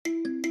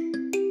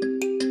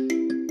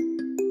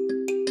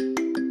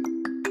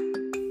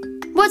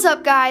What's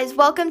up, guys?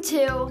 Welcome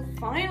to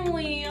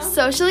Finally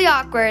Socially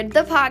Awkward,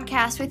 the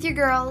podcast with your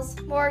girls,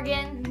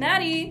 Morgan,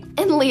 Maddy,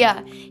 and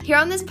Leah. Here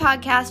on this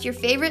podcast, your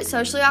favorite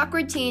socially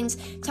awkward teens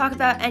talk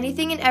about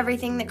anything and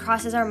everything that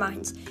crosses our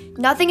minds.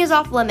 Nothing is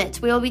off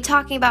limits. We will be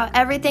talking about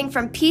everything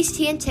from peace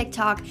tea and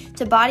TikTok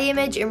to body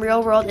image and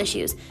real-world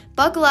issues.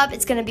 Buckle up,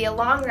 it's going to be a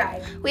long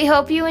ride. We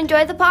hope you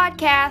enjoy the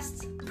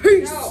podcast.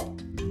 Peace! No.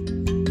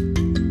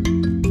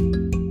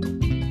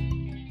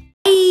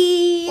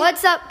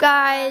 What's up,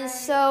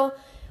 guys? So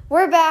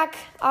we're back,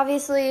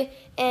 obviously,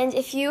 and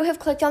if you have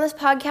clicked on this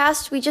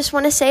podcast, we just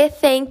want to say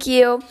thank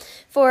you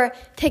for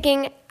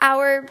picking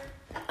our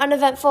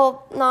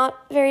uneventful, not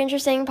very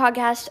interesting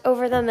podcast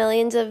over the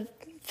millions of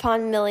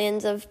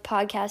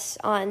podcasts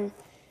on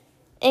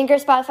Anchor,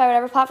 Spotify,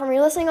 whatever platform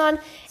you're listening on.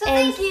 So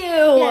thank you.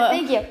 Yeah,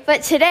 thank you.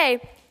 But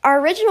today, our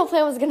original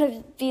plan was going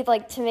to be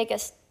to make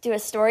us do a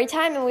story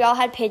time, and we all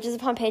had pages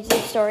upon pages of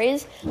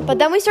stories. But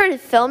then we started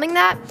filming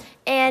that,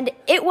 and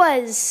it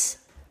was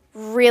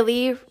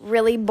really,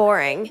 really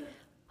boring.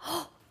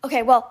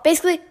 Okay, well,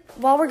 basically,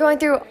 while we're going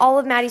through all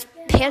of Maddy's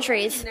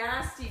pantries,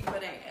 Nasty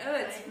pudding. Oh,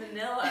 it's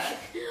vanilla.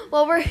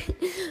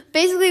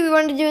 we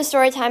wanted to do a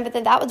story time, but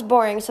then that was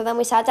boring. So then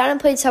we sat down and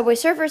played Subway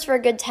Surfers for a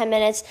good 10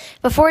 minutes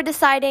before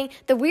deciding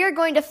that we are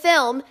going to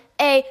film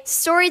a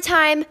story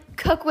time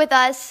cook with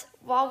us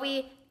while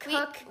we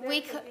cook.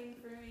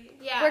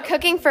 Yeah, we're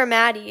cooking for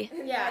Maddy.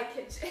 Yeah.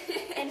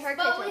 In her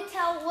But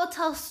kitchen. we'll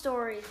tell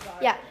stories about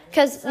it. Yeah,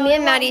 because me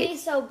and Maddy. It won't be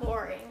so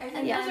boring. I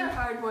think those are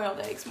hard-boiled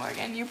eggs,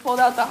 Morgan. You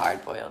pulled out the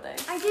hard-boiled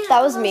eggs. I didn't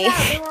That was pull me. them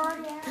out. They were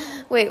already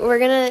out. Wait, we're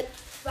gonna.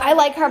 I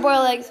like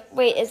hard-boiled eggs.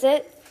 Wait, is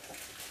it?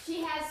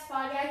 She has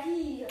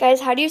spaghetti.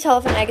 Guys, how do you tell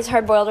if an egg is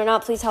hard-boiled or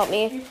not? Please help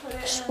me.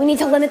 We need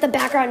to limit the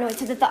background noise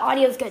so that the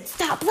audio is good.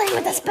 Stop playing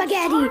with the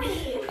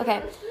spaghetti.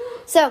 Okay,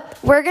 so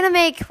we're gonna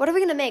make. What are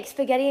we gonna make?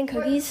 Spaghetti and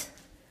cookies.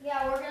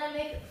 Yeah, we're gonna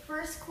make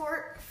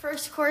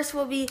first course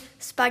will be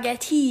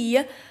spaghetti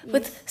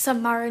with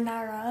some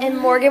marinara. And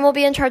Morgan will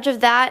be in charge of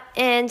that,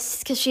 and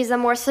because she's a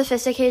more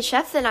sophisticated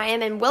chef than I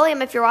am. And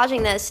William, if you're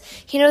watching this,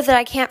 he knows that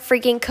I can't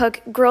freaking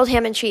cook grilled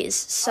ham and cheese.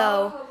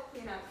 So.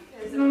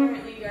 Because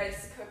apparently you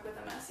guys cook with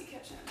a messy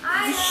kitchen.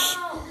 I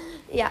know.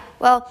 Yeah,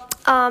 well,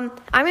 I'm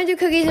going to do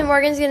cookies and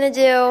Morgan's going to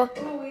do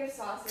Oh, we have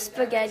sausage.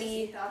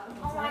 spaghetti.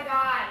 Oh my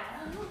god.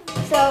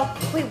 So,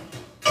 wait,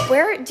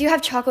 where do you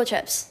have chocolate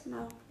chips?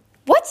 No.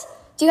 What?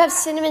 Do you have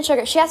cinnamon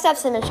sugar? She has to have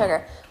cinnamon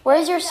sugar.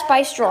 Where's your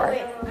spice drawer? I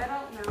don't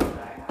know what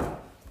I have.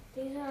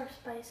 These are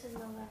spices, no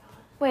they're not.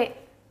 Wait,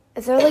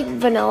 is there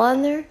vanilla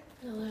in there?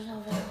 No, there's no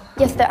vanilla.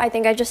 Yes, I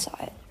think I just saw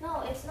it.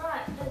 No, it's not.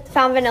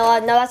 Found vanilla.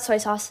 No, that's soy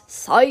sauce.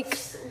 Psych.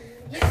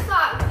 You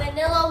thought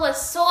vanilla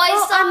was soy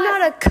Well, sauce? I'm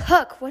not a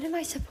cook. What am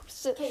I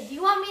supposed to? Okay, do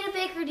you want me to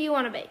bake or do you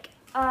want to bake?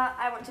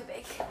 I want to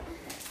bake.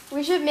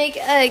 We should make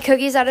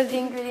cookies out of the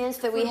ingredients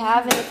that we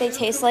have, and if they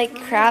taste like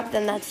crap,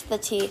 then that's the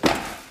tea.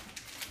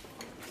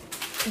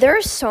 There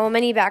are so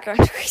many background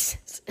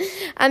noises.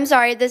 I'm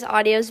sorry, this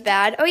audio's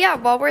bad. Oh yeah,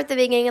 while we're at the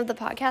beginning of the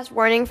podcast,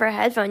 warning for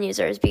headphone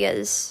users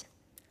because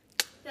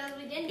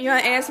You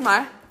want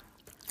ASMR?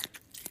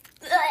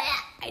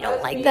 I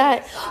don't like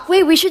that.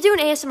 Wait, we should do an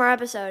ASMR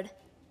episode.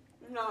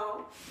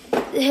 No.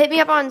 Hit me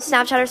up on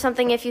Snapchat or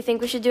something if you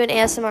think we should do an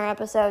ASMR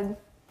episode.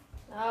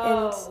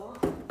 Oh.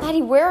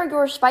 Maddie, where are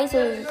your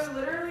spices? They're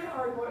literally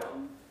hard-boiled.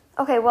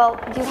 Okay, well,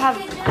 you have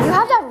to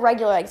have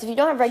regular eggs. If you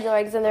don't have regular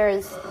eggs, then there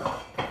is.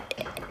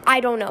 I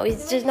don't know.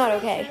 It's just not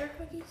okay.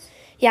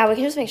 Yeah, we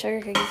can just make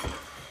sugar cookies.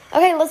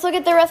 Okay, let's look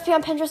at the recipe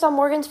on Pinterest on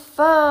Morgan's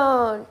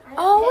phone.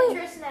 Oh,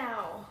 wait. Pinterest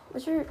now.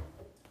 What's your?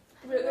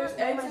 There's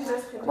eggs in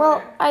this container.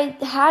 Well, I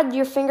had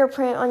your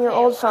fingerprint on your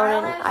old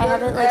phone, and I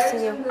haven't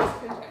seen in you. this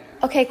container.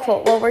 Okay,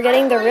 cool. Well, we're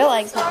getting the real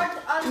eggs now.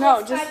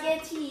 No, just-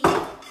 spaghetti.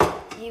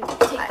 You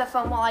take the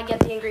phone while I get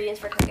the ingredients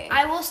for cooking.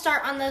 I will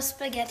start on the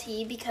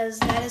spaghetti because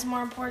that is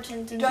more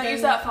important. Than Don't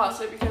use that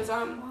faucet because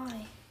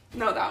Why?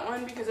 no, that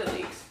one because it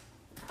leaks.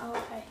 Oh,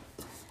 okay.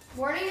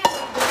 Warning is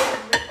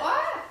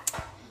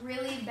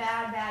really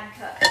bad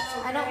cook.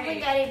 I don't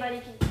think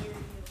anybody can hear you.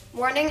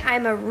 Warning,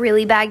 I'm a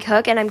really bad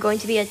cook, and I'm going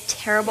to be a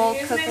terrible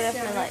Can you cook use for the my rest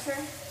of my life.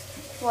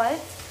 mixer?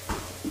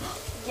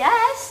 What?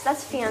 Yes,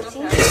 that's fancy.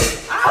 Okay.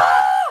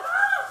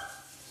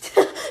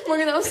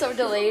 Morgan, that was so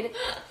delayed.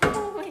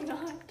 Oh my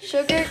god.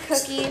 Sugar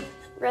cookie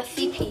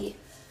recipe.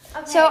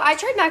 Okay. So I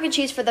tried mac and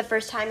cheese for the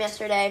first time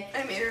yesterday.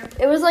 I made her.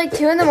 It was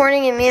 2 a.m,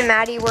 and me and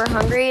Maddy were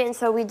hungry, and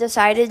so we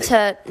decided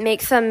to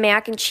make some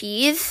mac and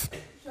cheese.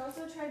 She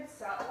also tried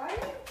salad. Why are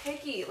you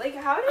picky?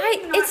 How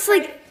did you not It's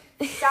try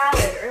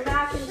salad or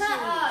mac and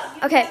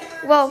cheese? Okay,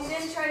 well, She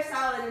didn't try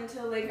salad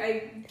until I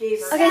gave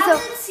her. Okay, so-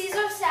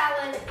 Caesar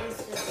salad is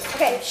just...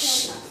 okay,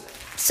 shh.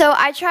 So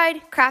I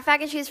tried Kraft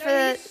mac and cheese for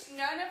the.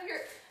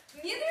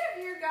 Neither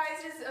of your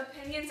guys'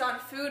 opinions on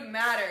food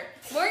matter.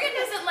 Morgan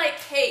doesn't like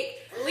cake.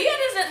 Leah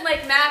doesn't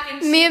like mac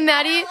and cheese. Me and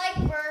Maddy. I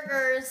like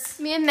burgers.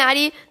 Me and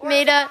Maddy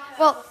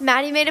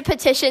Maddie made a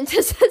petition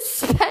to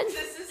suspend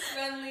This is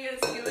when Leah's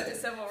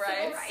civil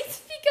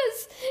rights.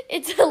 because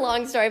it's a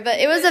long story, but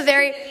it was a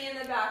very. Hit me in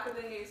the back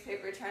with a newspaper.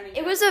 newspaper trying to get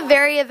It was a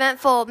very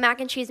eventful mac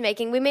and cheese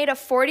making. We made a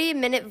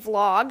 40-minute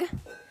vlog,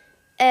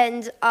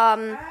 and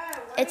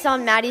it's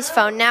on Maddie's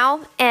phone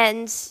now.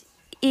 And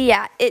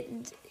yeah,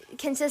 it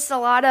consists a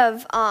lot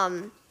of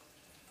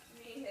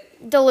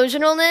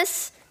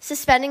delusionalness,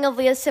 suspending of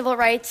Leah's civil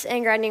rights,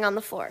 and grinding on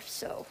the floor.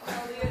 So,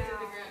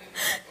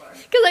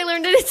 because I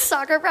learned it in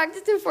soccer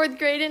practice in 4th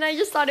grade, and I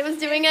just thought it was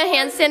doing a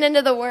handstand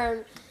into the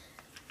worm.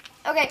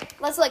 Okay,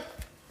 let's look.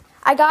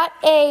 I got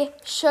a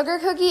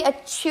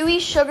chewy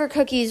sugar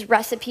cookies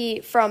recipe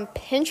from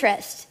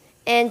Pinterest,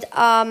 and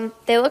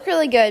they look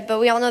really good,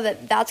 but we all know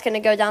that that's going to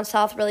go down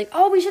south really.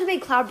 Oh, we should have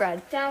made cloud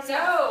bread.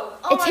 No.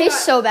 It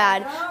tastes so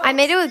bad. I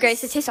made it with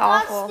Grace. It tastes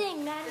awful.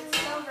 Disgusting, Maddy. It's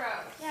so gross.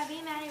 Yeah,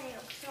 be Maddy real.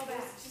 So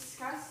bad. It's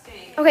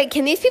disgusting. Okay,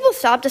 can these people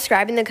stop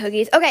describing the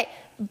cookies? Okay,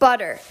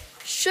 butter,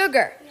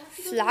 sugar,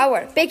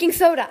 flour, baking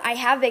soda. I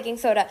have baking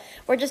soda.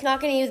 We're just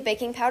not going to use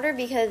baking powder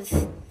because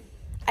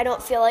I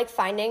don't feel like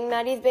finding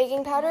Maddie's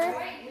baking powder.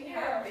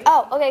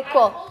 Oh, okay,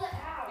 cool.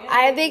 I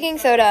have baking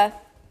soda.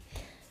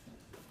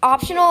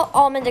 Optional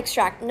almond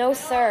extract. No,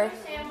 sir.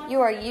 You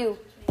are you.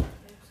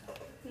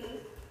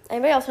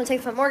 Anybody else want to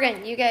take the phone?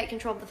 Morgan, you get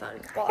control of the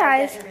phone. Well,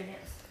 Guys.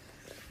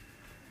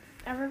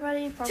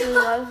 Everybody probably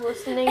loves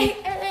listening.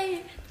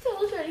 Hey,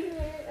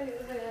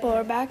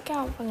 we're back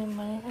out.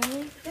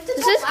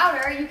 This is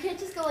louder. You can't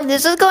just go like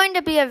This is going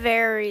to be a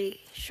very Why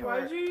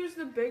short. did you use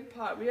the big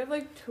pot? We have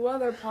like 2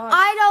 other pots.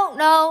 I don't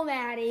know,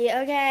 Maddy.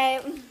 Okay.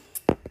 And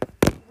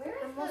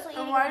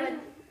why did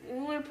you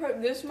only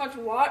put this much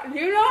water? Do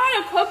you know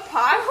how to cook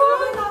pasta?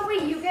 Oh my god,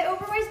 wait, you get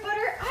overpriced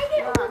butter? I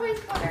get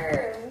overpriced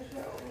butter.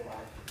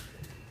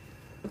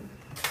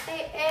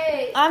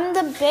 Hey. I'm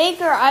the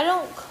baker. I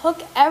don't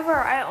cook ever.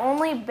 I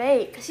only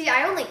bake. See,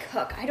 I only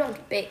cook. I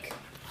don't bake.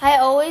 I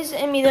always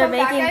am either Fun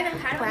fact, I making haven't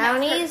had one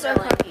brownies or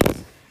after grilling.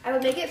 cookies. I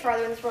would make it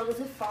farther in this world with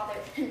a father.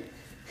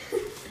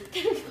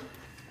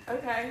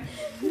 Okay.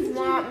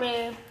 Not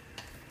me.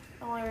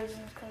 The only reason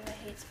is because I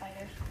hate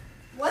spiders.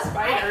 What?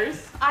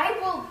 Spiders?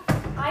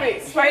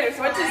 Wait, spiders.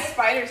 What does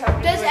spiders have to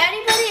do Does with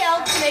anybody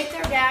else make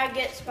their dad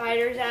get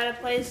spiders out of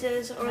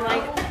places or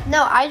like?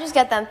 No, I just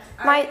get them.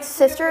 I My took a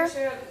sister.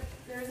 picture.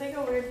 There's like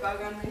a weird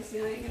bug on my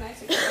ceiling, and I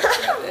took a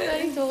picture of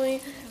it.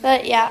 Totally.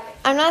 But yeah,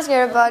 I'm not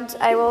scared of bugs.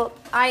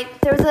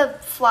 There was a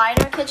fly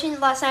in our kitchen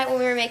last night when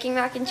we were making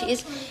mac and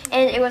cheese,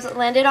 and it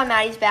landed on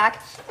Maddie's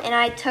back, and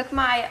I took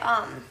my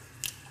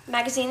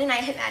magazine and I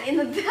hit Maddie in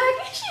the back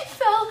and she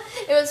fell.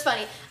 It was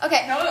funny.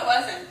 Okay. No, it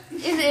wasn't.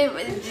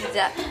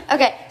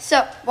 Okay,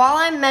 so while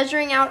I'm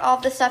measuring out all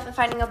the stuff and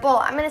finding a bowl,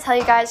 I'm going to tell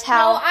you guys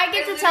how. No, I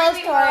get to tell a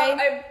story.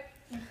 I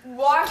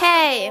washed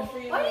Okay. the bowl for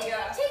you, Why did you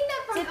Leah. take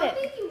that from Zip it.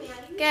 Thank you,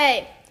 Maddie.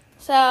 Okay,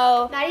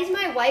 so Maddie's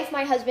my wife,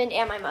 my husband,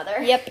 and my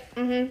mother. yep.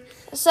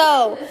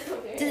 So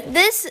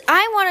this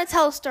I want to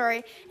tell a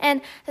story,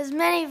 and as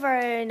many of you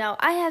already know,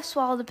 I have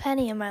swallowed a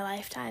penny in my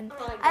lifetime.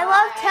 Oh my I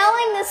love God.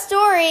 telling the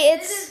story.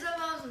 This is It's the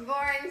most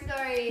boring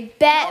story.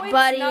 bet, No, it's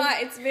buddy.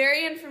 not. It's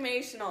very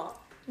informational.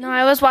 No,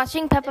 I was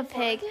watching Peppa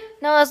Pig.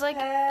 No, I was like,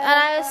 and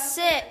I was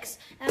 6,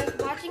 and I was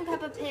watching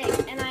Peppa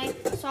Pig, and I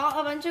saw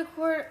a bunch of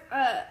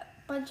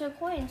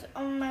coins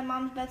on my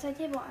mom's bedside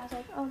table. I was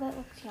like, oh, that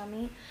looks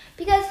yummy.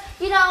 Because,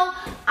 I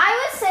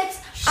was 6,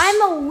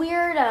 I'm a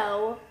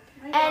weirdo,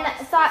 and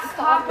thought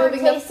copper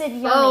tasted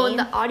yummy. Oh, and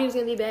the audio's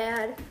gonna be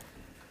bad.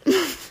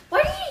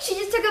 Why did she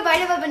just took a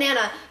bite of a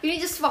banana? You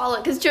need to swallow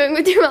it because chewing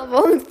with your mouth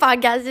on this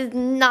podcast is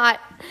not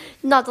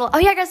oh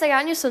yeah, guys, I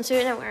got a new swimsuit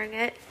and I'm wearing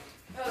it.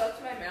 Oh,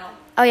 that's my mail.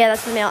 Oh yeah,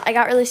 that's the mail. I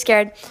got really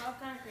scared. Oh,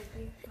 kind of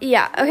creepy.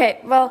 Yeah. Okay.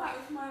 Well, That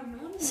was my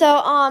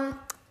mail.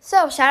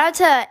 so shout out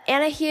to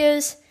Anna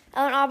Hughes,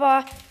 Ellen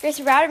Abba, Grace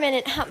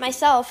Ratterman, and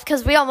myself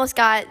because we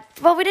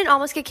didn't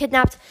almost get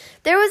kidnapped.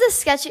 There was a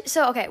sketchy.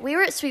 So okay, we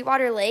were at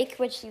Sweetwater Lake,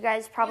 which you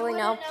guys probably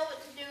know. You wouldn't know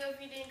what to do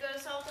if you didn't go to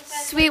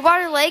self-defense.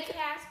 Sweetwater Lake.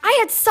 I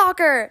had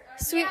soccer.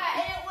 Yeah,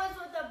 and it was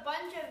with a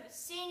bunch of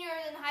seniors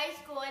in high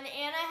school, and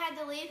Anna had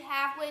to leave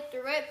halfway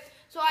through it,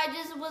 so I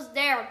just was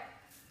there.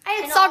 I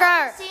had And soccer.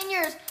 all the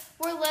seniors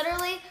were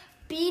literally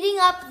beating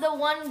up the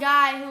one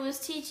guy who was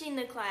teaching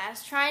the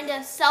class, trying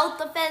to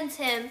self-defense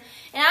him,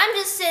 and I'm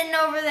just sitting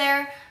over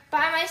there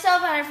by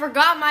myself, and I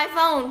forgot my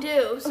phone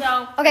too.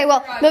 So Okay,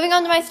 well, moving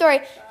on to my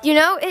story. You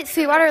know, at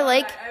Sweetwater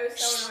Lake. I was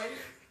so annoyed.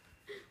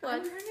 What?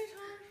 I'm trying to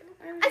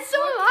And so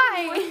am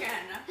I.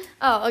 Again.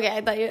 Oh, okay.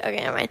 I thought you. Okay,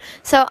 never mind.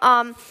 So,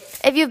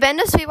 if you've been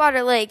to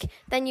Sweetwater Lake,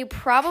 then you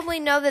probably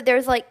know that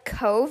there's like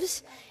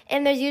coves,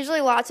 and there's usually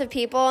lots of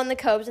people in the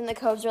coves, and the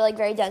coves are like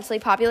very densely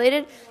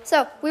populated.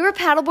 So we were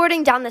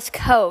paddleboarding down this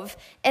cove,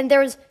 and there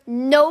was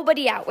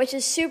nobody out, which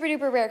is super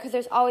duper rare because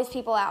there's always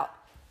people out,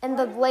 and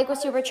the lake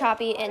was super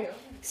choppy, and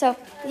so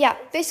yeah,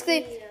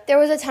 basically there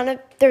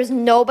was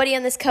nobody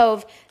in this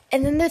cove,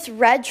 and then this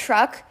red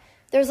truck.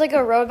 There's like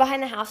a road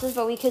behind the houses,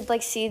 but we could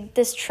like see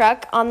this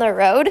truck on the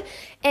road,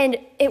 and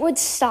it would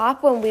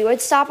stop when we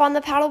would stop on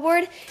the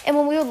paddleboard, and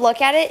when we would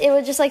look at it, it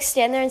would just like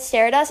stand there and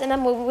stare at us, and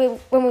then when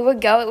we would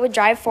go, it would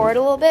drive forward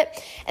a little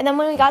bit, and then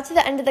when we got to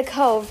the end of the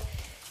cove,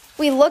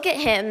 we look at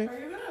him. Are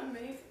you gonna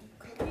make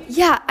cookies?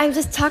 Yeah, I'm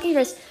just talking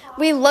first.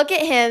 We look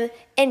at him,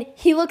 and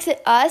he looks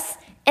at us,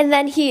 and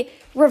then he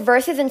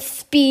reverses and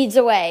speeds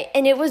away.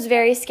 And it was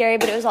very scary,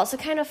 but it was also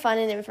kind of fun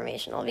and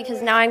informational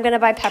because now I'm going to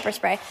buy pepper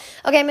spray.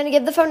 Okay, I'm going to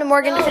give the phone to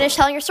Morgan to finish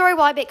telling your story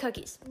while I bake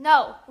cookies.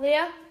 No,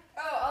 Leah.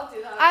 Oh, I'll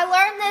do that. I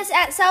learned this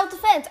at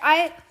self-defense.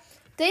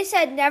 They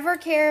said never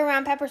carry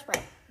around pepper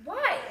spray.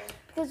 Why?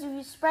 Because if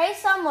you spray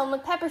someone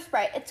with pepper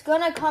spray, it's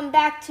going to come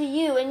back to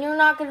you, and you're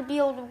not going to be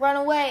able to run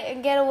away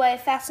and get away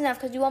fast enough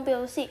because you won't be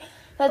able to see.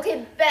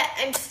 Okay, bet.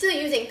 I'm still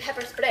using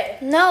pepper spray.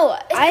 No,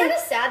 It's kind of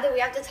sad that we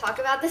have to talk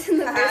about this in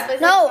the first place.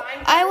 No, Like, buying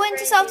I pepper went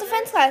to spray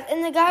self-defense class,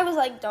 and the guy was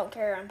like, don't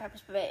carry around pepper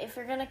spray. If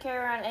you're going to carry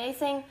around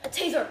anything, a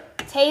taser.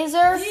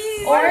 taser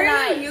Why or are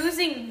knife. you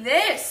using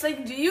this?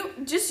 Like, do you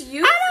just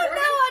use? I don't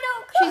know. I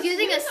don't cook. She's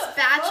using a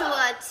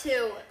spatula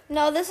too.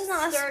 No, this is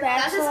not a spatula.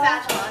 That's a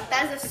spatula.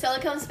 That is a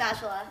silicone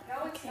spatula.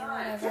 No, it's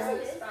not. It's Yes, a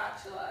it is.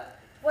 spatula.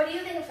 What do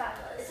you think a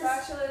spatula is?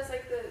 Spatula is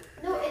like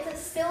the. No, it's a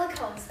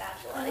silicone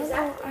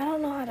spatula. I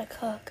don't know how to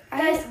cook.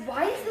 Guys,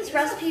 why is this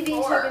recipe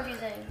being so Fork.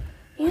 confusing?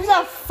 Use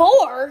a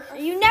fork.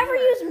 You never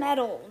use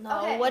metal. No.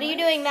 Okay. What are you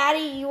doing,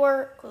 Maddie? You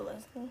are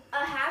clueless. A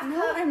half No,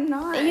 cup. I'm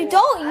not. You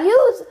don't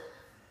use.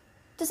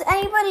 Does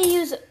anybody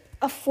use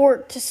a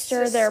fork to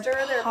stir their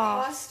pasta?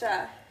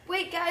 pasta.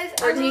 Wait, guys.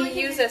 Or do you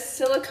use a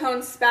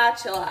silicone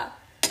spatula?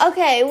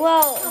 Okay,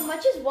 well, How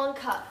much is 1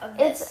 cup of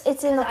this?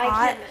 it's in the I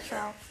pot. can't measure. So.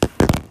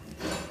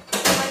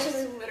 How much This is?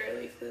 is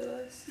literally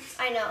clueless.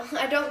 I know.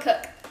 I don't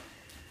cook.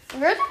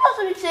 We're supposed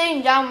to be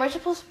sitting down. We're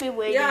supposed to be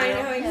waiting. Yeah, I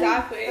know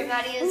exactly. But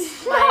Maddie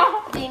is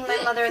being my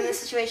mother in this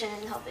situation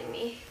and helping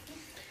me.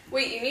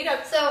 Wait, you need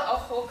a So,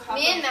 whole cup.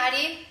 Me and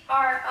Maddie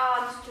are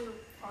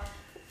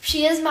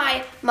she is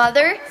my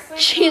mother,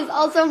 she is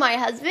also my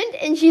husband,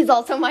 and she's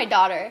also my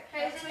daughter.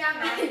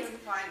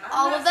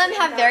 All of them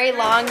have very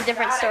long,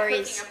 different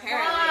stories.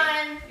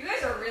 Apparently, you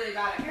guys are really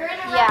bad at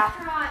cooking.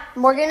 Yeah.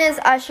 Morgan is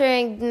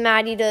ushering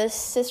Maddie to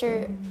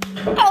sister.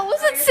 Oh,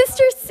 was it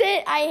sister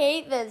sit? I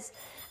hate this.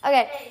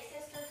 Okay.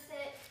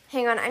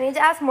 Hang on, I need to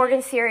ask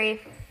Morgan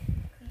Siri.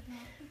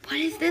 What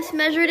is this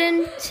measured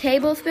in?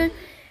 Tablespoon?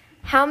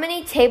 How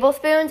many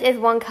tablespoons is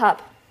 1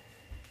 cup?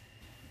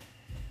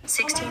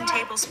 16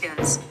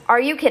 tablespoons. Are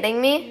you kidding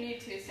You me?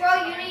 need two.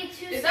 Bro, you need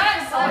 2 Is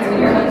that salt in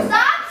your husband?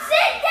 Stop!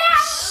 Sit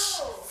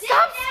down!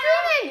 Stop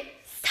screaming!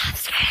 Stop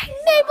screaming!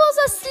 Mabel's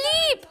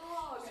asleep!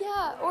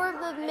 Yeah, or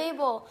the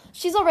Mabel.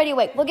 She's already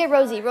awake. Look at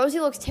Rosie. Rosie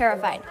looks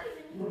terrified.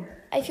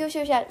 I feel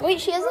so sad. Wait,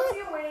 she isn't?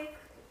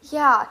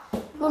 Yeah.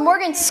 When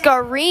Morgan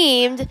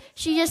screamed,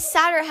 she just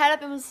sat her head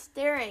up and was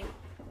staring.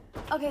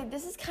 Okay,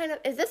 this is kind of...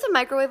 Is this a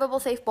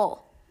microwavable safe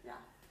bowl? Yeah.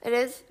 It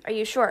is? Are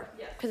you sure?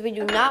 Because we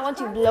do not want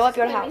to blow up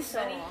your house.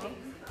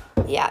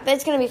 Yeah, but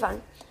it's going to be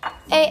fun.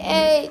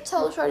 Hey,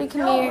 tell Shorty,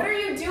 come No, here. what are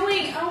you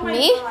doing? Oh my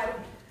Me? god.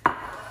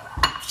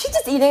 She's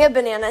just eating a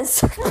banana and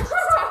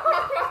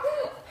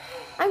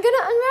I'm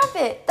gonna unwrap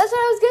it. That's what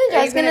I was gonna do. Are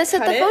I you was gonna gonna set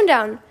cut the it? phone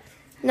down.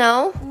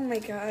 No, Oh my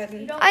god.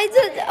 I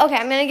did. Okay,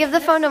 I'm gonna give the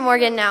phone to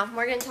Morgan now.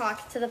 Morgan,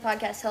 talk to the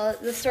podcast. Tell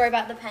the story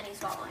about the pennies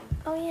falling.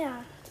 Oh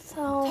yeah. So.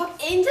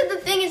 Talk into the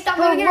thing and stop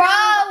Bro. moving it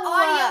around. The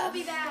audio will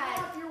be bad.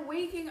 Stop, you're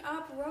waking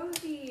up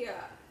Rosie.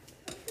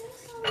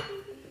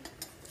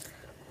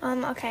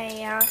 Okay,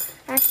 yeah.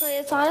 Actually,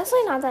 it's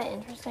honestly not that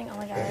interesting. Oh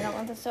my god, I don't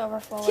want this to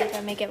overflow. Like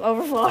I make it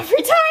overflow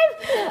every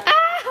time.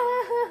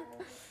 Ah!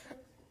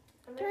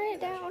 Turn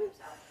it down.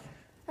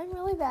 I'm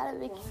really bad at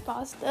making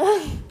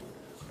pasta.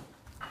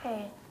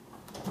 Okay.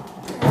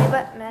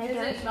 Maddie,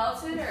 Is it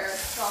melted or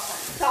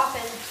softened?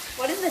 Soften.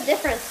 What is the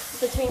difference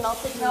between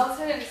melted and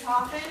Melted and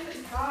softened?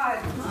 God.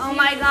 Oh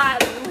my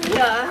god.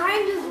 Yeah.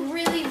 I'm just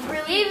really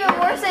even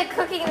worse at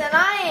cooking than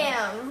I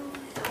am.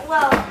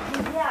 Well,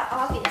 yeah,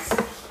 obvious.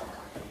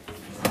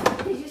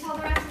 Did you tell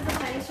the rest of the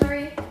penny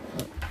story?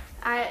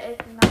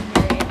 It's not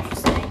very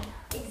interesting.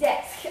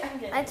 Exactly. I'm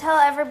kidding. I tell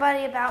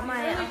everybody about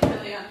my.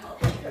 Really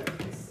unhealthy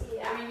cookies.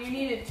 I mean, you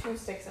needed 2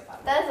 sticks of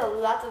butter. That is a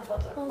lot of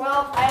butter.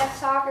 Well, I have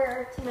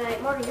soccer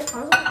tonight. Morgan, your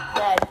phone's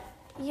dead.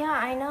 Yeah,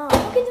 I know.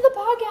 Look into the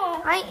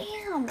podcast. I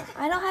am.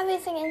 I don't have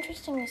anything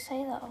interesting to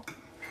say though.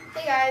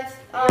 Hey guys,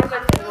 I'm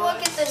gonna look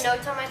at the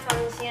notes on my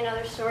phone and see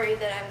another story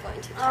that I'm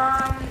going to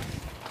tell.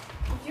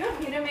 Do you want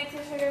me to make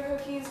the sugar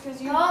cookies? Because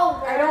you.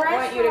 No, I don't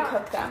want you to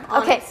cook them.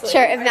 Okay, honestly.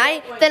 sure. If I not,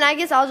 don't want then you- I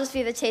guess I'll just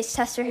be the taste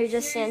tester who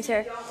just stands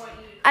here. don't want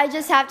you I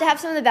just have to have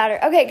some of the batter.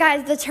 Okay,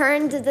 guys, the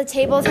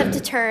tables have turned. to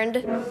turn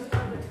tables.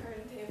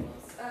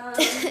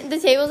 The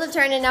tables have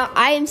turned, and now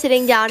I am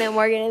sitting down, and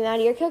Morgan and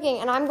Maddie are cooking,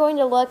 and I'm going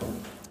to look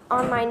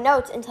on my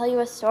notes and tell you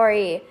a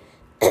story.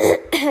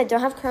 I don't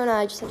have Corona.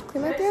 I just have to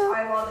clear my throat.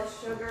 Eyeball the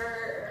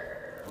sugar.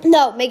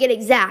 No, make it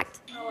exact.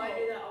 Oh, I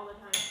do that all the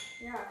time.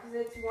 Yeah,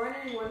 because it's 1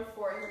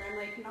 1/4, and I'm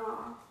like,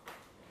 nah.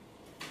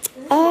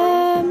 Is this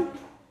Um.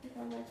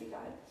 I'm like, you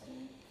got it.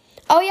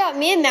 Oh yeah,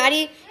 me and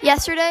Maddie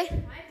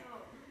yesterday.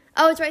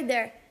 Oh, it's right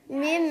there.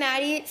 Me and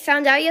Maddie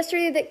found out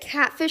yesterday that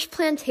catfish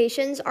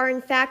plantations are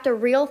in fact a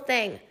real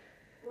thing.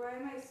 Why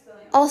am I spilling?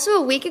 Also,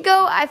 a week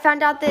ago, I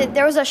found out that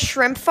there was a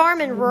shrimp farm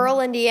in rural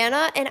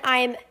Indiana, and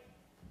I'm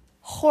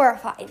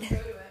horrified. Go to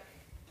it.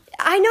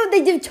 I know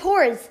they do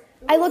tours.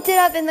 I looked it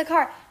up in the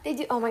car. They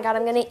do. Oh my god,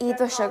 I'm gonna eat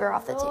the sugar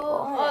off the table.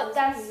 Oh,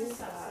 that's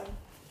sad.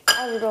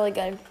 That was really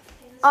good.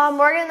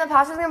 Morgan, the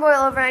pasta's gonna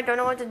boil over and I don't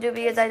know what to do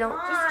because I don't.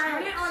 Just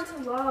turn it on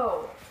to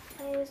low.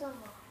 It is on low.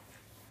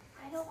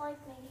 I don't like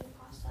making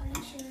pasta.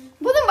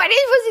 Well, then why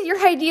was it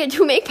your idea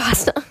to make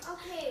pasta?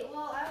 Okay,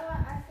 well,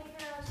 I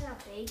figured I was gonna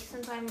bake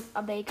since I'm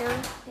a baker,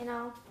 you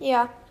know.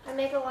 Yeah. I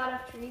make a lot of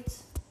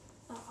treats.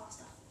 Not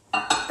pasta.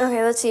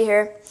 Okay, let's see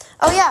here.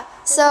 Oh yeah,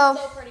 so It's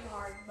still pretty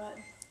hard, but.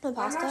 the I'm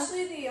pasta.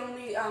 actually the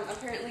only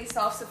apparently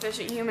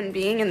self-sufficient human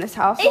being in this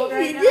household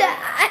right now.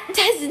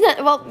 That's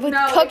not, well, with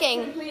No, cooking,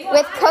 it's completely-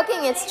 with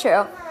cooking, it's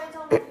true.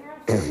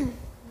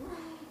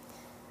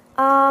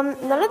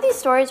 None of these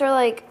stories are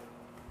like.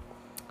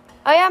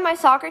 Oh yeah, my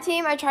soccer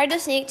team. I tried to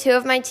sneak 2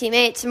 of my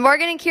teammates,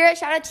 Morgan and Kira.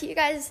 Shout out to you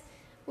guys.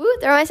 Woo,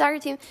 they're my soccer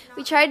team.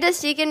 We tried to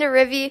sneak into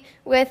Rivy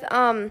with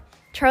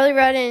Charlie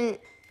Rudd and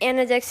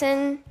Anna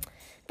Dixon,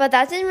 but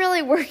that didn't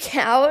really work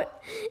out.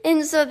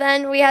 And so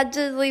then we had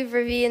to leave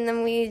Rivy, and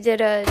then we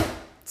did a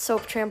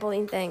soap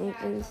trampoline thing.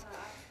 And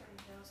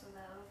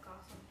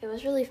it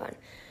was really fun.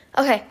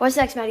 Okay, what's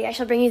next, Maddie? I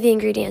shall bring you the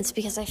ingredients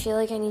because I feel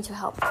like I need to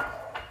help.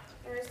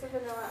 There's the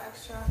vanilla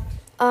extract.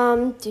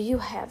 Do you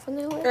have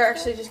vanilla? We're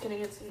actually just gonna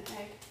get some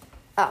egg.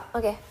 Oh,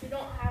 okay. You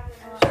don't have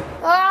it.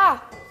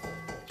 Ah!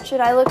 Should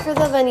I look for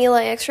the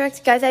vanilla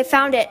extract? Guys, I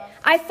found it.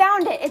 I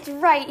found it. It's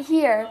right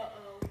here.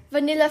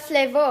 Vanilla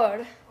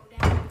flavor.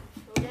 Go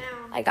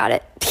down. I got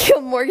it.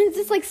 Morgan's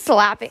just like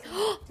slapping.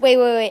 Wait.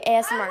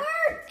 ASMR.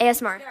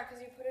 ASMR. Yeah,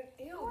 because you put it.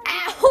 Ew. Ow!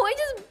 I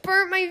just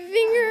burnt my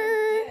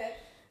finger.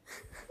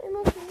 I'm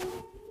okay.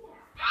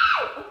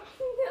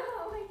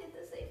 No, I did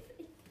the same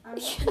thing. I'm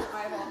just gonna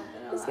eyeball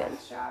the It's vanilla good.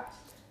 extract.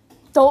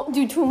 Don't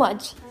do too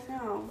much. I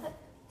know.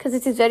 Because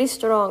it is very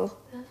strong.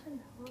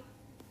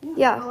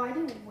 Yeah. Oh, I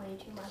do way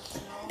too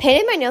much.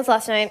 Painted my nails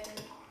last night.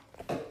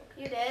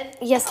 You did?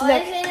 Yes, Oh,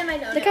 look. I painted my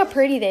nose. Look how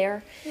pretty they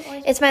are.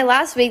 It's my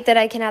last week that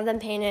I can have them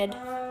painted.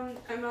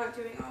 I'm not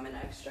doing almond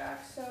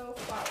extract, so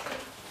Flower.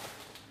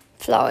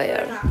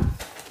 flour.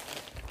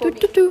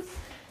 Do.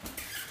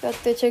 Got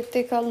to check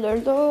the color,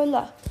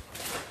 Lola.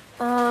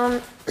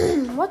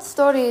 What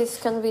stories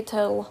can we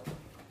tell?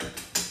 I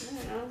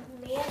don't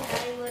know. Me and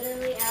Maddy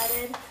literally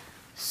added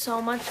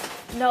so much.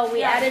 No, we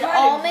Yeah, added you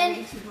added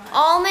way too much.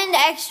 almond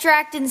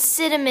extract and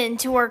cinnamon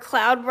to our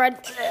cloud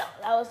bread. That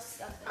was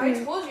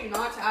disgusting. I told you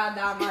not to add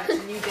that much,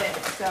 and you did.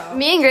 So.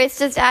 Me and Grace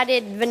just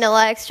added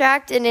vanilla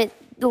extract, and it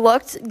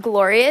looked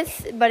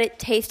glorious, but it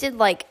tasted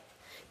like.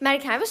 Maddie,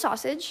 can I have a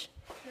sausage?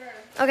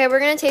 Sure. Okay, we're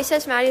gonna taste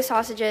test Maddie's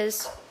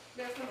sausages.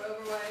 They're from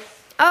Overwise.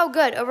 Oh,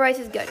 good. Over-ice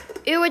is good.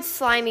 Ew, it's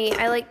slimy.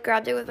 I like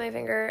grabbed it with my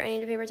finger. I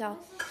need a paper towel.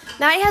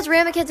 Maddie has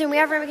ramekins, and we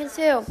have ramekins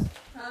too.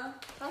 Huh?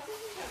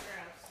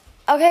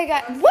 Okay,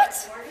 guys.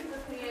 What?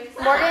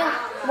 Morgan,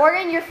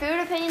 Morgan, your food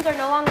opinions are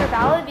no longer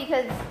valid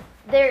because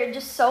they're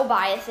just so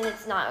biased, and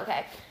it's not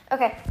okay.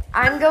 Okay,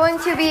 I'm going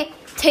to be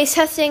taste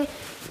testing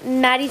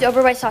Maddie's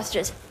Over-ice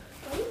sausages.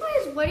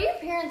 What do your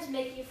parents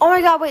make you? Oh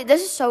my God! Wait,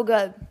 this is so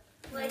good.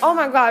 Like, Oh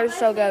my God, do it's you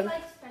so guys good. make,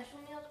 like special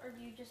meals, or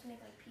do you just make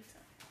like pizza?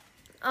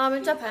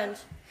 It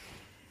depends.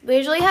 We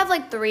usually have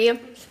like 3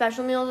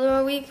 special meals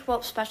a week.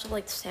 Well, special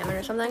like salmon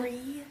or something.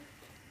 3.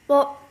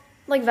 Well,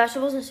 like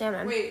vegetables and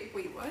salmon. wait,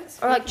 what?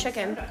 Or like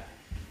chicken. I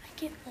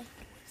get like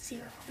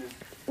 0.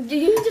 Do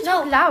you need to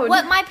talk loud?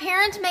 What my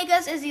parents make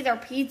us is either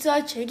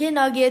pizza, chicken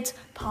nuggets,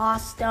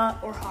 pasta,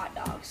 or hot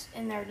dogs,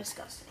 and they're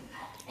disgusting.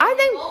 I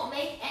think- they won't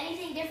make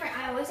anything different.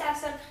 I always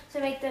ask them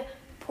to make the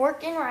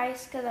pork and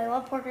rice because I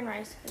love pork and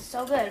rice. It's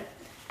so good,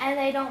 and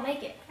they don't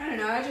make it. I don't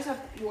know. I just have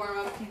warm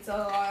up pizza a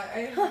lot. I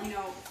have,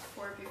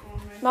 4 people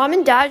in my. Mom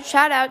and Dad,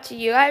 shout out to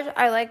you guys.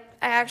 I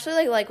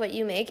actually like what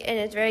you make, and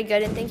it's very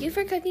good. And thank you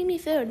for cooking me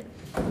food.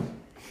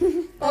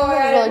 Oh,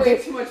 I Really had way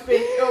good. too much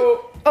bacon.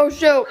 Oh. Oh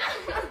shoot!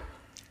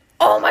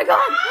 Oh my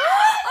God!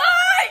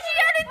 Ah, she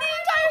added the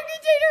entire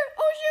container.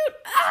 Oh shoot!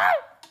 Ah!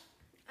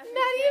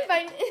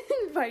 Maddie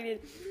invited.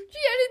 She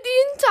added the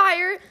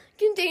entire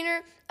container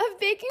of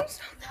baking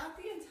soda. Not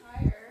the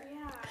entire.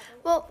 Yeah.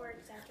 Well,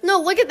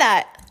 no, look at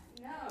that.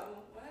 No.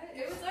 What?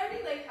 It was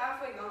already like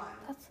halfway gone.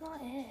 That's not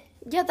it.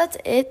 Yeah, that's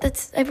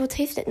it. I will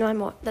taste it. No, I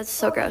won't. That's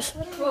so gross.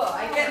 Cool.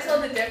 I can't tell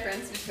the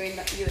difference between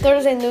the either. There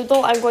is a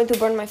noodle. I'm going to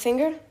burn my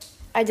finger.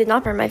 I did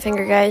not burn my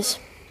finger, guys.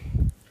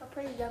 They're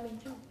pretty yummy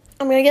too.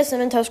 I'm gonna get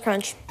Cinnamon Toast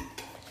Crunch.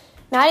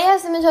 Maddie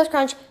has Cinnamon Toast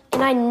Crunch,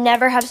 and I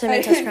never have I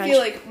Cinnamon Toast didn't Crunch. feel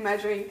like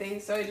measuring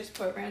things, so I just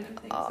put random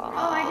things.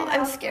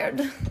 I'm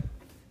scared.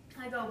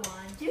 I go 1,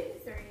 2,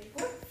 3,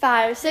 4.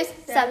 5, 6,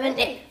 7,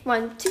 8.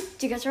 1, 2.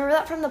 Do you guys remember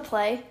that from the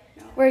play?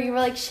 Where you were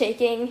like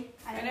shaking?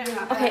 I didn't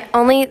have Okay, that.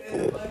 only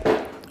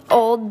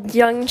old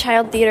young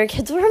child theater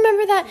kids will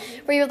remember that.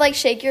 Where you would like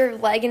shake your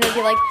leg and it'd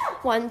be like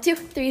 1, 2,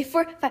 3,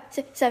 4, 5,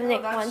 6, 7,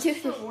 8. That's 1, 2,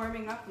 just 3. for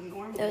warming up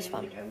normally. It was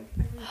fun.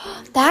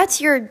 That's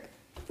your.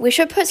 We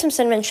should put some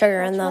cinnamon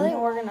sugar in them.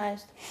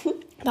 organized.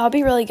 That would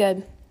be really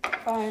good.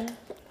 Fine.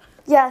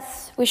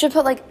 Yes, we should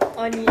put like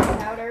Onion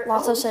powder.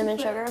 lots of cinnamon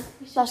sugar.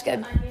 That's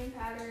good. Onion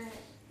powder in it.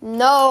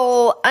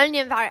 No,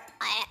 onion powder.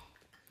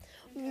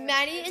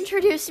 Maddie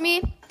introduced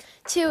me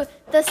to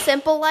the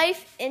Simple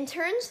Life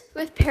interns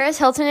with Paris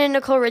Hilton and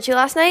Nicole Richie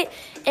last night,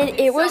 and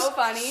it was so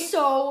funny.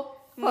 so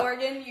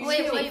Morgan, you Wait,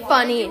 should what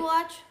funny. did you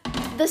watch?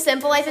 The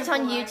Simple Life, it's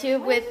on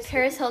YouTube with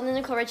Paris Hilton and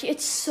Nicole Richie.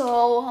 It's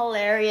so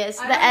hilarious.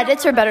 I The don't know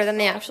edits how are better much than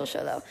the salt. actual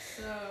show, though.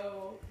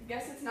 So, I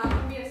guess it's not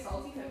gonna be a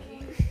salty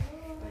cookie. Which,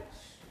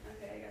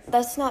 okay, I guess.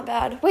 That's not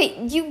bad. Wait,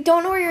 you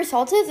don't know where your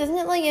salt is? Isn't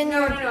it like in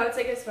your... No, it's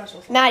like a special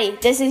salt. Maddie,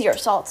 this is your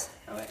salt.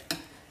 Oh, wait.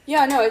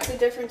 Yeah, no, it's a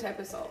different type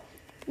of salt.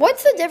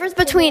 What's the difference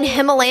between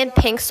Himalayan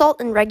pink salt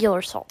and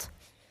regular salt?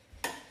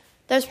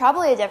 There's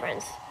probably a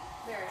difference.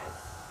 There it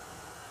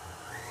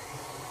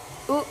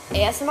Ooh,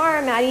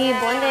 ASMR, Maddie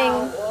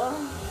blending.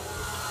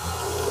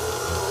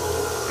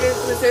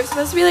 Was there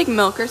supposed to be like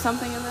milk or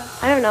something in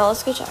this? I don't know,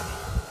 let's go check.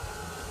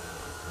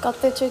 Got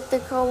the chick the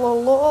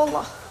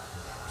la.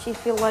 She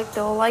feel like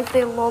the la.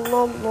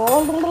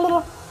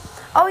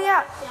 Oh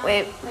yeah.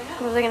 Wait,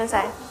 what was I gonna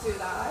say? Do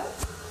that.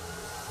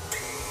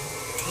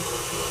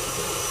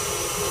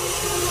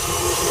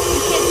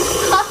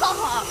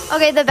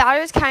 Okay, the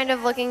batter's kind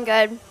of looking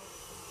good.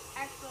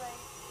 Actually,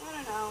 I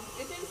don't know.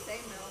 It didn't say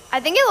milk. I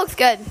think it looks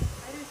good. I do too.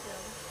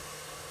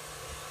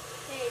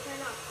 Hey,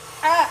 turn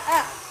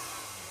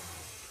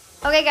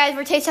off. Okay, guys,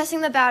 we're taste testing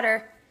the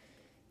batter.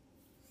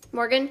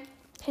 Morgan,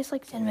 tastes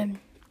like cinnamon.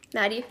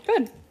 Maddie,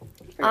 Good.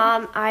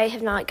 I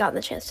have not gotten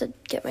the chance to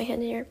get my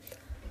hand in here.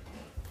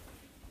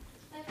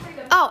 That's pretty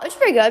good. Oh, it's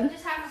pretty good.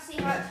 Just have to see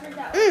how it turns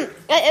out.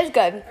 It is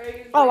good. Or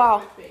you Oh,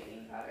 wow.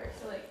 baking powder,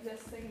 so like this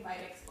thing might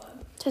explode.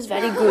 It is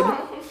very good.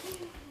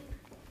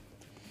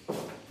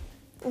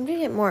 I'm gonna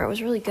get more. It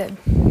was really good.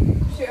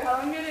 Shoot, how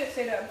long did it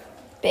stay to?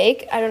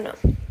 Bake? I don't know.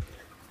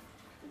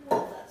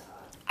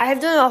 I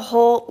have done a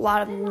whole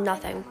lot of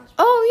nothing.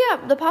 Oh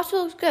yeah, the pasta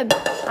looks good.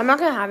 I'm not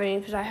gonna have any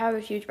because I have a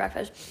huge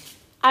breakfast.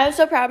 I was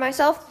so proud of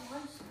myself.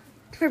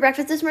 For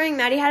breakfast this morning,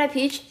 Maddie had a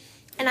peach,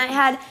 and I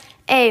had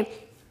a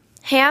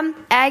ham,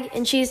 egg,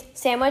 and cheese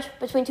sandwich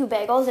between two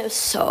bagels. It was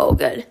so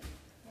good.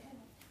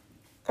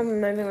 I'm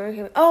remembering where we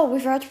came. Oh, we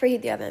forgot to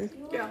preheat the oven.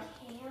 Yeah.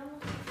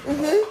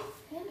 Mhm.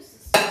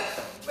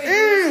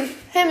 Wait,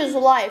 Ham is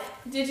life.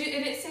 did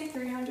it say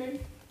 300?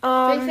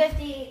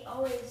 350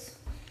 always.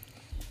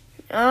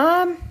 She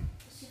got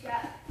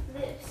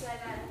lips. I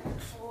got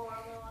 4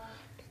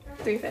 more.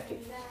 350.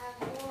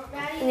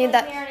 I need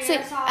that.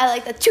 Sweet. I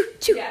like that. Choo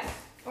choo. Yes.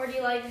 Or do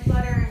you like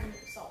butter and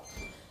salt?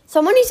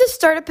 Someone needs to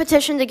start a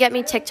petition to get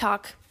me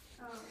TikTok.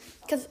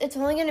 Because it's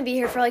only going to be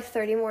here for like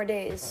 30 more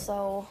days,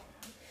 so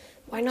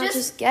why not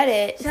just get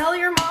it? Tell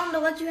your mom to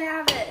let you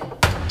have it.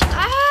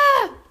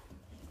 Ah!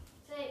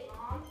 Say,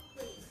 Mom,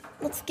 please.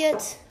 Let's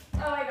get Oh,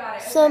 I got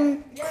it.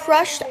 some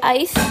crushed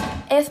ice.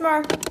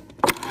 ASMR.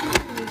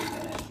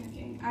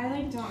 I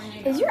like don't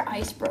really. Is your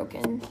ice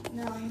broken?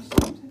 No, you just.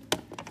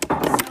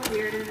 It's so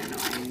weird and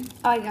annoying.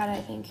 Oh, I got it,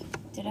 I think.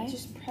 Did I?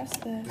 Just press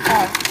the.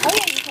 Oh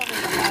yeah, you told me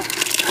about that.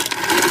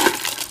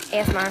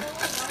 ASMR.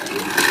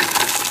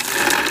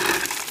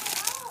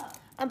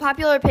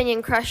 Unpopular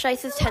opinion, crushed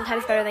ice is 10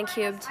 times better than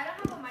cubed. I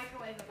don't have a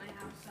microwave at my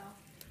house, so.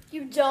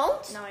 You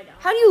don't? No, I don't.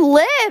 How do you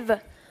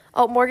live?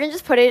 Oh, Morgan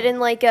just put it in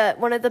like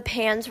one of the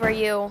pans where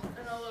you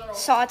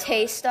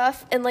saute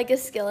stuff in like a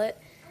skillet.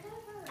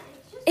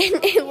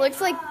 And it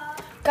looks like,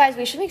 guys,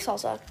 we should make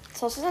salsa.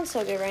 Salsa sounds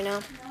so good right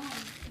now.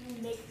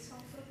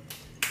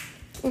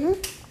 Mhm.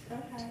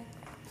 Okay.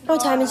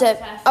 What time is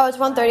it? Oh, it's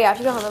 1:30. I have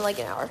to go home in like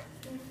an hour.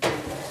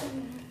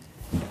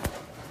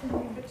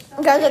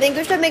 Guys, I think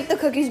we should make the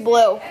cookies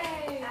blue.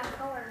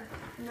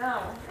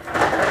 No.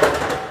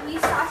 We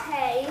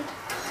saute.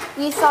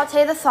 We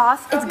saute the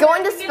sauce. It's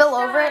going to spill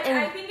over it I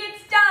and think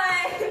it's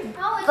done.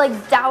 Oh, it's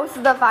like douse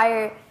the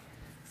fire.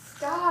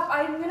 Stop!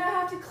 I'm gonna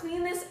have to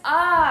clean this I'm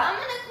up.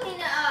 gonna clean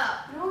it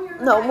up. No, you're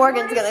No, not.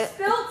 Morgan's You already gonna-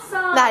 spilled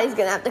some. Maddie's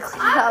gonna have to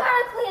clean it I'm up.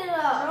 gonna clean it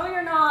up. No,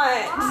 you're not.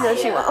 No,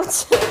 she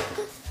won't.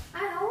 I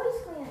always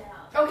clean it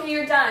up. Okay,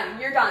 you're done.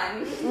 You're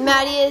done.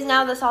 Maddie is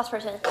now the sauce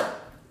person.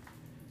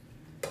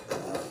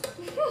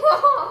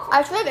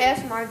 I should have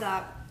ASMR'd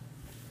that.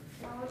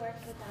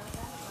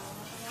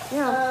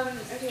 Yeah.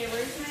 Okay,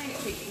 where's my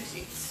baking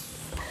sheets?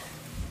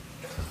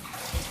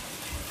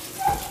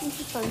 This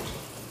is fun. Do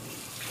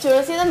you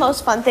want to see the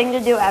most fun thing to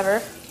do ever?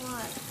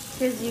 What?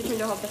 Because you can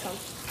go hold the phone.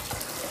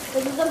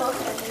 This is the most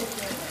fun thing to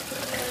do.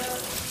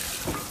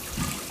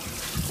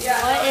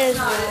 Yeah. What is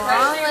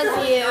wrong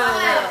with you?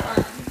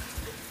 Fun.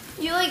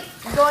 You like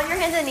go on your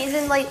hands and knees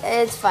and like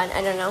it's fun.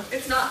 I don't know.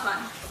 It's not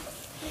fun.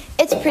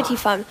 It's pretty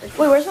fun.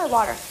 Wait, where's my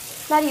water?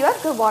 Maddie, you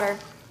have good water.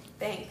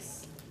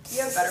 Thanks. You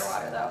have better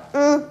water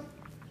though.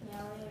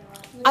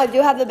 I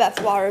do have the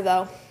best water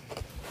though.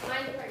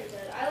 Mine's pretty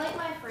good. I like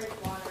my fridge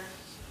water.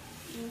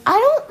 I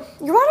don't.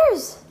 Your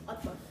water's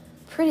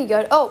pretty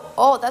good.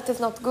 Oh, that is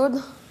not good.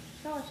 No,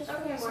 it's just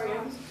Okay,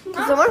 Morgan.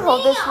 Can someone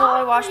hold this while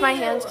I wash my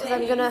hands because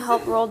I'm gonna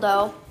help roll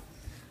dough.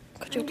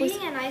 Could you I'm please?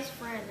 being a nice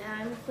friend and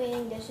I'm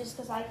cleaning dishes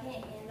because I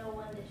can't handle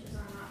when dishes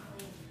are not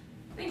clean.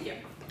 Thank you.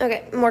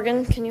 Okay,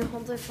 Morgan, can you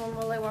hold the phone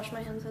while I wash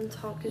my hands and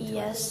talk into it?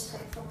 Yes.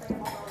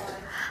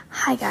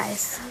 Hi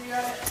guys. You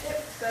got it.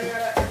 Yep. So you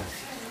got it.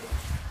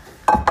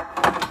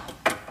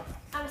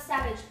 I'm a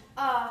savage.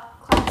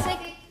 Classic,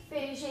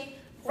 bougie,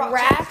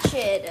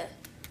 Ratchet.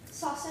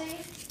 saucy,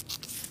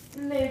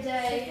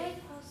 moody,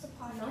 the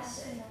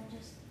podcast and then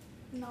just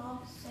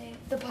say.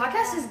 The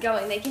podcast is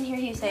going. They can hear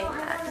you saying No, I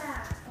know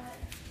that.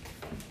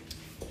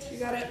 that. You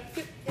got it.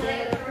 But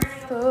we're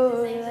gonna go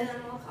through things and then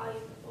we'll call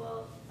you.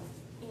 Well,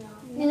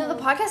 You know,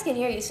 the podcast can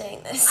hear you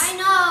saying this. I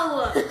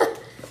know.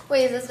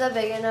 Wait, is this a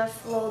big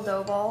enough little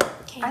dough ball? I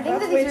think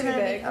That's that way these are too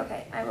gonna big. be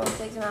okay. I will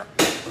take them out.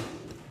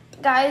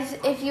 Guys,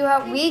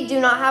 we do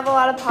not have a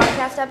lot of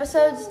podcast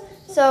episodes,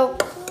 so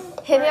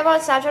hit me up on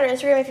Snapchat or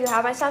Instagram if you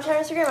have my Snapchat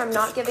or Instagram. I'm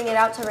not giving it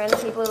out to random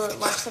people who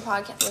watch the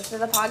podcast, listen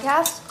to the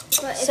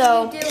podcast. But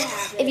So, if you do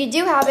have it, If you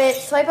do have it,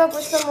 swipe up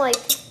with some like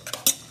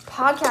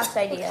podcast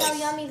look ideas. how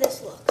yummy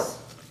this looks.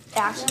 It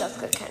actually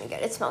does look kind of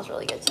good. It smells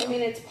really good I too.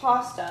 mean, it's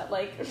pasta.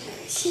 Like,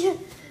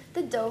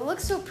 The dough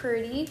looks so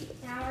pretty.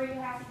 Now are you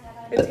happy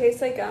that I it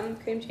tastes like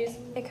cream cheese.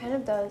 It kind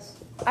of does.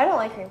 I don't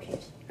like cream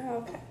cheese. Oh,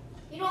 okay.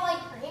 You don't like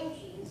cream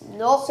cheese?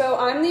 Nope. So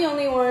I'm the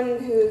only one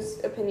whose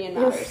opinion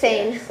matters.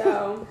 Insane. here,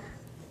 So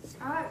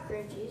I like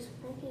cream cheese.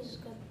 Cream cheese is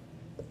good.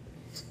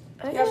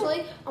 I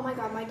Actually, oh my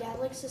god, my dad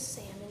likes the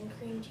salmon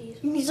cream cheese.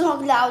 You need to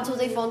talk loud so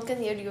they phone can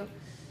hear you.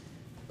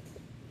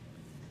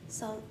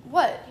 So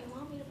what? Do you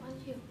want me to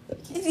punch you?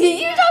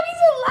 You're talking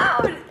so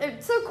loud.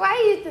 It's so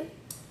quiet.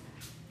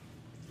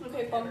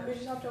 okay, well, we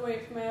just have to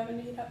wait for my oven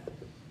to heat up.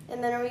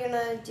 And then are we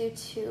gonna do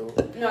two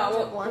No, pans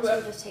we'll- at once we'll-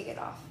 or just take it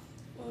off?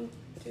 We'll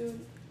do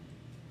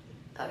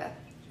Okay.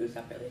 two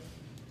separately.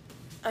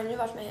 I need to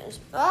wash my hands.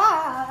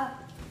 Ah.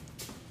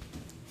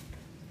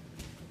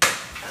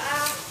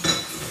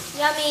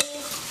 Yummy.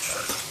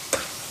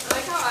 I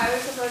like how I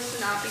was supposed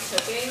to not be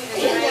cooking,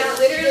 and Yeah, then I you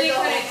literally did the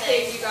whole couldn't thing.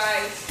 save you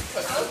guys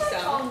cooking.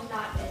 So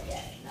not dead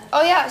yet.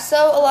 Oh yeah,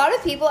 so a lot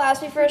of people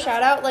asked me for a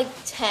shout out, like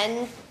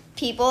 10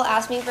 people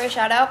asked me for a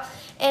shout out,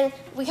 and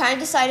we kind of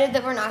decided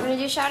that we're not going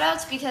to do shout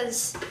outs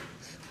because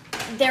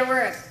there were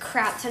a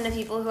crap ton of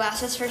people who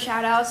asked us for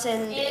shout outs,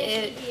 and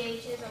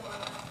TBH is a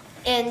lot.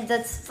 and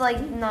that's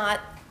like not,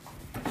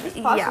 this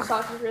pasta yeah.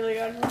 sauce is really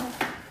good.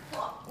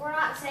 Well, we're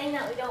not saying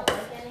that we don't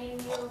like any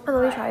of you. Oh, let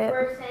me but try it.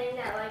 We're saying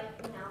that, like,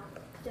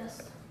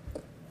 just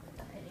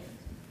opinions.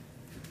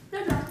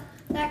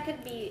 That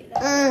could be.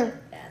 That Mm. could be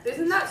bad.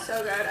 Isn't that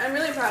so good? I'm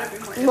really proud of you,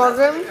 Morgan. Morgan?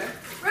 That's really good.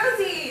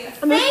 Rosie.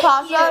 And this Thank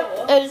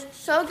pasta you. is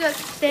so good.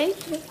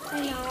 Thank you. I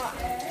know.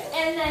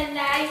 And then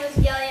Maddie was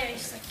yelling at me.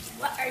 She's like,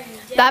 "What are you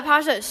doing?" That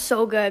pasta is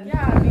so good.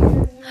 Yeah,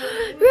 because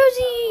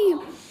Rosie!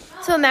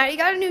 So Maddie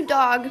got a new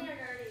dog.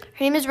 Her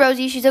name is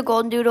Rosie. She's a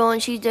golden doodle,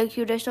 and she's the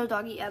cutest little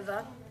doggy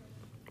ever.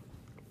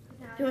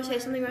 You want to say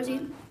something, Rosie?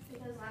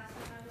 Because last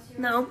time I was here.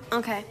 No?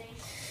 Okay.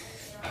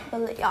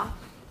 But yeah.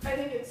 I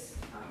think it's.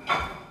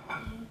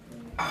 And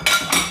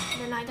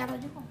then I gotta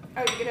do them.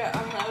 Oh, you get to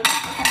unload.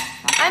 Okay.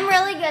 I'm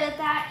really good at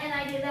that, and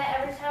I do that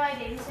every time I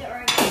babysit or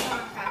I get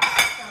someone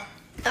practice.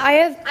 So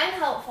I'm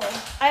helpful.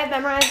 I have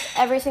memorized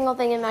every single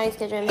thing in Maddie's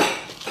kitchen,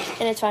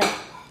 and it's fun.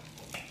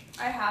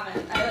 I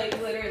haven't. I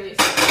like literally.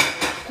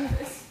 Oh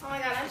Oh my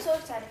god, I'm so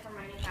excited for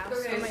my new house.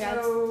 Okay, Oh my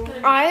so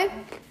god. I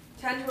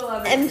 10 to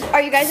 11. am.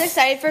 Are you guys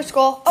excited for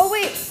school? Oh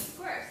wait, Of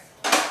course.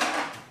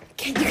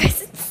 can you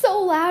guys? It's so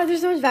loud.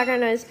 There's so much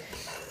background noise.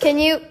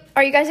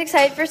 Are you guys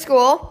excited for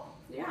school?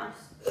 Yeah.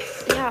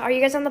 Yeah. Are you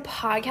guys on the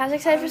podcast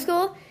excited for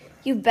school?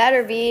 You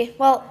better be.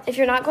 Well, if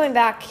you're not going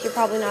back, you're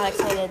probably not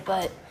excited.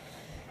 But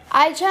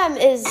IHM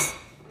is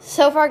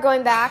so far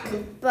going back,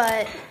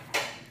 but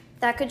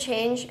that could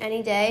change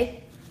any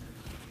day.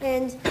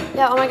 And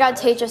yeah, oh my God,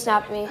 Tate just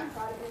snapped me.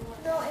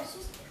 No, it's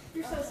just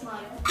You're so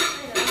smart.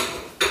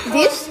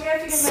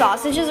 These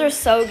sausages are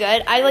so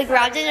good. I like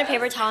wrapped it in a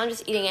paper towel and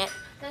just eating it.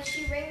 Does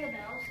she ring the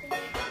bell?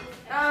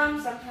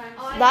 Sometimes.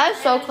 Oh, That is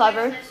so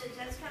clever.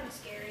 That's kind of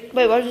scary.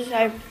 Wait, what did you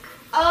say?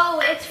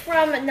 Oh, it's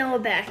from Noah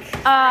Beck.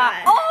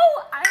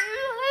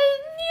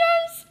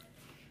 Yes.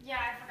 Yeah, I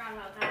forgot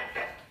about that.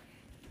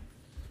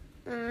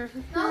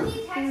 Mm-hmm. No, he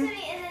texted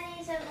me and then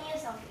he sent me a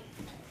selfie.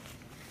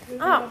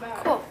 Oh,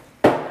 cool.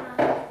 No.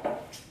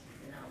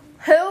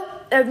 Who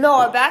is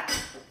Noah Beck?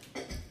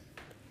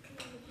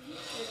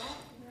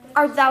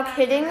 Are thou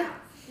kidding?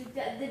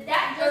 Did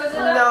that just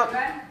No.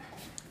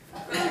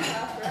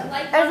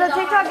 like There's a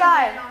TikTok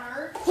guy.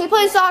 He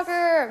plays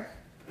soccer.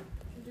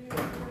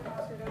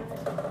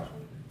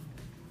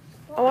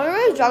 I wonder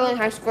what his juggling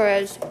high score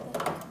is.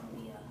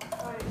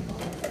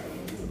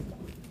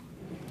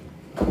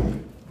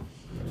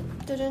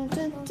 Dun,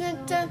 dun,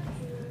 dun, dun.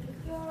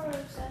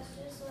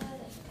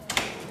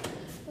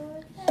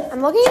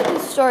 I'm looking at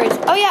these stories.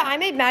 Oh yeah, I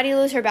made Maddie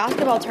lose her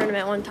basketball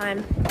tournament one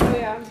time. Oh,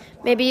 yeah.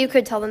 Maybe you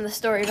could tell them the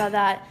story about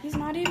that. He's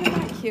not even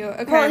that cute.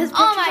 Okay. Well, his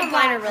pictures Oh my online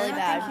God. are really I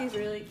bad. think he's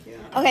really cute.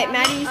 Okay,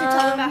 Maddie, you should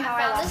tell them about how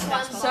I found lost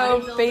this the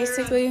one. basketball. So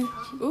basically,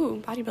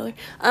 ooh,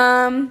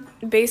 bodybuilder.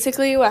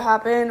 Basically what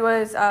happened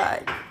was,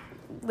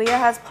 Leah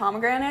has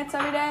pomegranates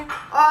every day.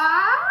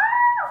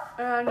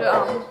 And,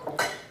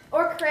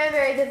 Or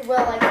cranberries, as Will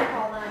likes to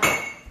call them.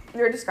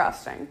 they're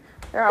disgusting.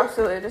 They're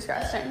absolutely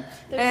disgusting.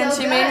 They're And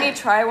so she made good. me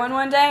try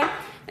one day,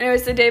 and it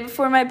was the day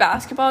before my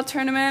basketball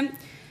tournament,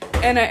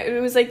 and it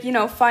was like,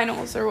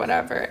 finals or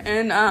whatever.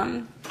 And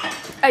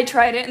I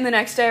tried it, and the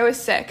next day I was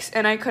sick,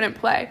 and I couldn't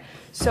play.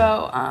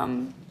 So,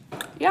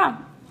 yeah.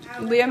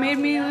 Leah made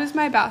me lose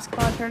my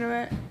basketball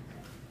tournament.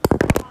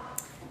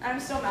 I'm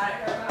still mad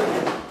at her about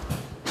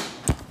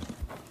it.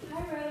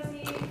 Hi,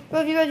 Rosie.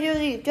 Rosie,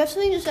 do you have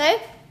something to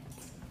say?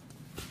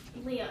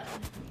 Leah.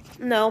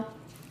 No.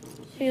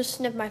 She just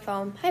sniffed my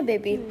phone. Hi,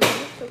 baby.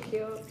 So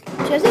cute.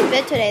 She hasn't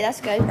bit today.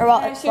 That's good. Or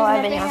well, She's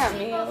I've been nipping here. at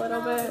me a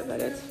little bit,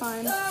 but it's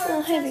fine.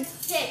 Oh, hey, baby.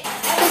 Sit.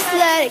 Just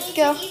let it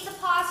go. Eat the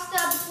pasta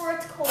before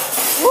it's cold.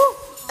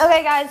 Woo!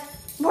 Okay, guys.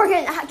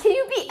 Morgan, can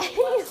you be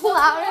any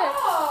louder?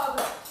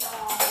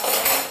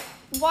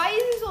 Why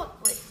is this so...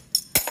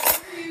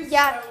 Wait.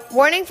 Yeah,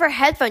 warning for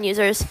headphone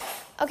users.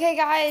 Okay,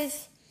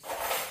 guys.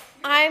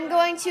 I'm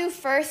going to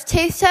first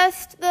taste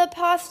test the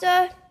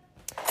pasta.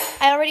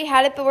 I already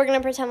had it, but we're going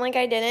to pretend like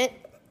I didn't.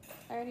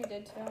 I already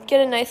did too.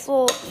 Get a nice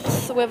little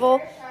swivel.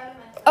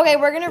 Okay,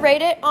 we're going to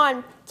rate it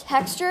on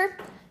texture,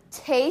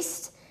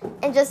 taste,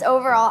 and just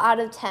overall out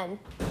of 10.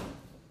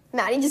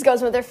 Maddie just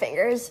goes with her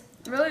fingers.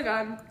 Really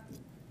good.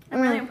 I'm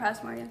really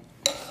impressed, Morgan.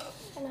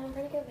 And I'm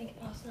gonna go make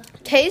pasta.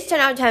 Taste 10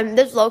 out of 10.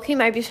 This low-key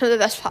might be some of the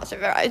best pasta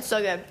I've ever had. It's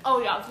so good.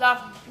 Oh,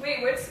 yeah.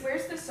 Wait,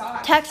 where's the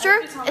sauce? Texture, I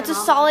have to tell my it's a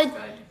mom solid it's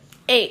good.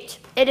 8.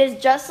 It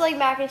is just like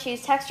mac and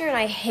cheese texture, and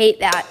I hate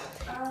that.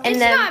 And It's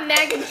then, not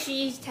mac and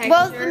cheese texture.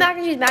 well, the mac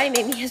and cheese Maddie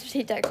made me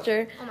yesterday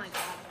texture. Oh my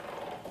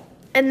god.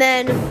 And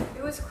then,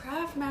 It was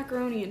Kraft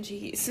macaroni and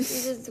cheese.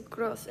 this is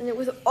gross. And it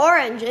was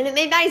orange, and it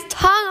made Maddie's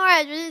tongue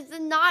orange. It's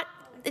not,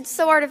 it's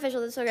so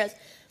artificial. It's so gross.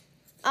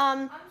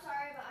 I'm sorry,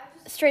 but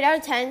I just Straight out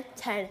of 10,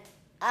 10.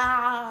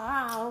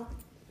 Ow.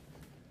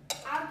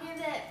 I'll give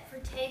it for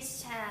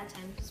taste 10 out of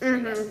 10. It's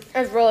pretty good.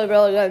 It's really,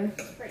 really good.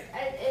 I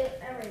rated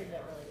it really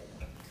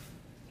good.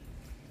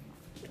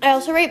 I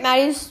also rate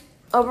Maddie's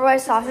overripe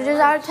sausages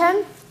out of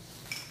 10,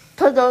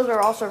 because those are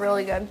also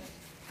really good.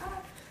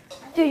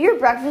 Dude, your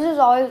breakfast is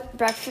always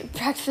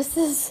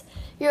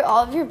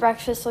all of your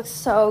breakfast looks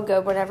so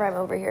good whenever I'm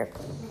over here.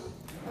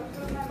 That's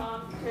what my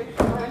mom takes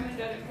time and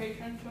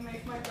dedication to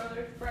make my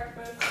brother's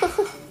breakfast.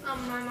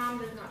 My mom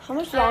does not. How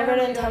much longer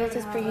until this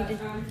is preheated?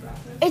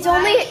 It's But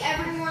only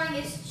every morning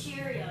is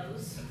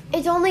Cheerios.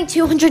 it's only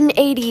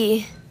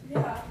 280.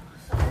 Yeah.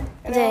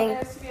 Dang.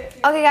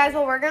 Okay, guys.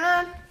 Well, we're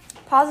gonna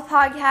pause the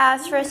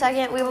podcast for a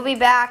second. We will be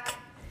back,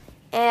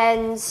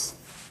 and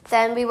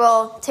then we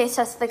will taste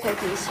test the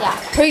cookies.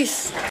 Yeah.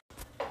 Peace.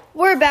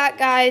 We're back,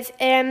 guys,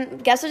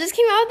 and guess what just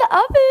came out of the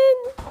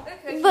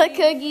oven? The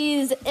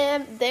cookies,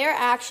 and they're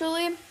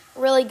actually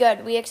really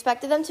good. We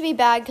expected them to be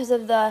bad because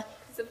of the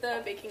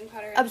the baking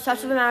powder.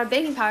 obsessive amount of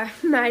baking powder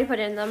Maddie put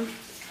in them,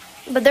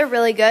 but they're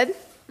really good,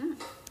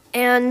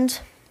 and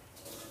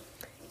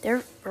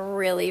they're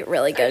really,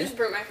 really I good. just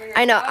burnt my finger.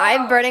 I know. Oh.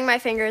 I'm burning my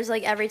fingers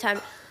like every time.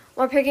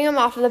 We're picking them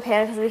off of the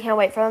pan because we can't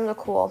wait for them to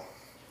cool.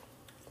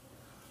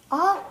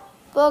 Oh,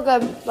 feel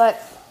good, but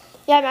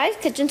yeah, Maddie's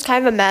kitchen's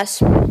kind of a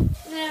mess.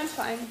 Yeah, it's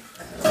fine.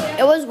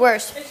 It was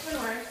worse. It's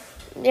been worse.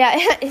 Yeah,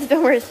 it's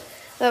been worse,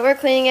 but we're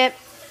cleaning it.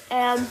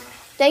 And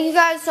thank you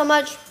guys so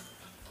much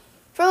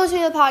for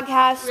listening to the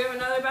podcast. We have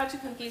another batch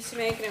of cookies to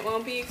make, and it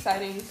won't be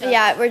exciting. So.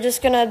 Yeah, we're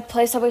just gonna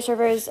play Subway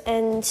Surfers,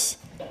 and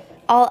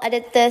I'll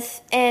edit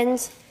this.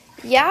 And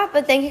yeah,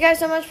 but thank you guys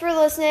so much for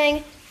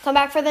listening. Come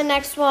back for the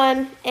next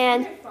one.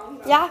 And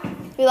yeah,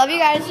 we love you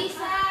guys. Peace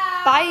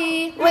out.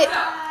 Bye. Wait.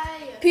 Bye.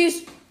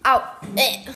 Peace out.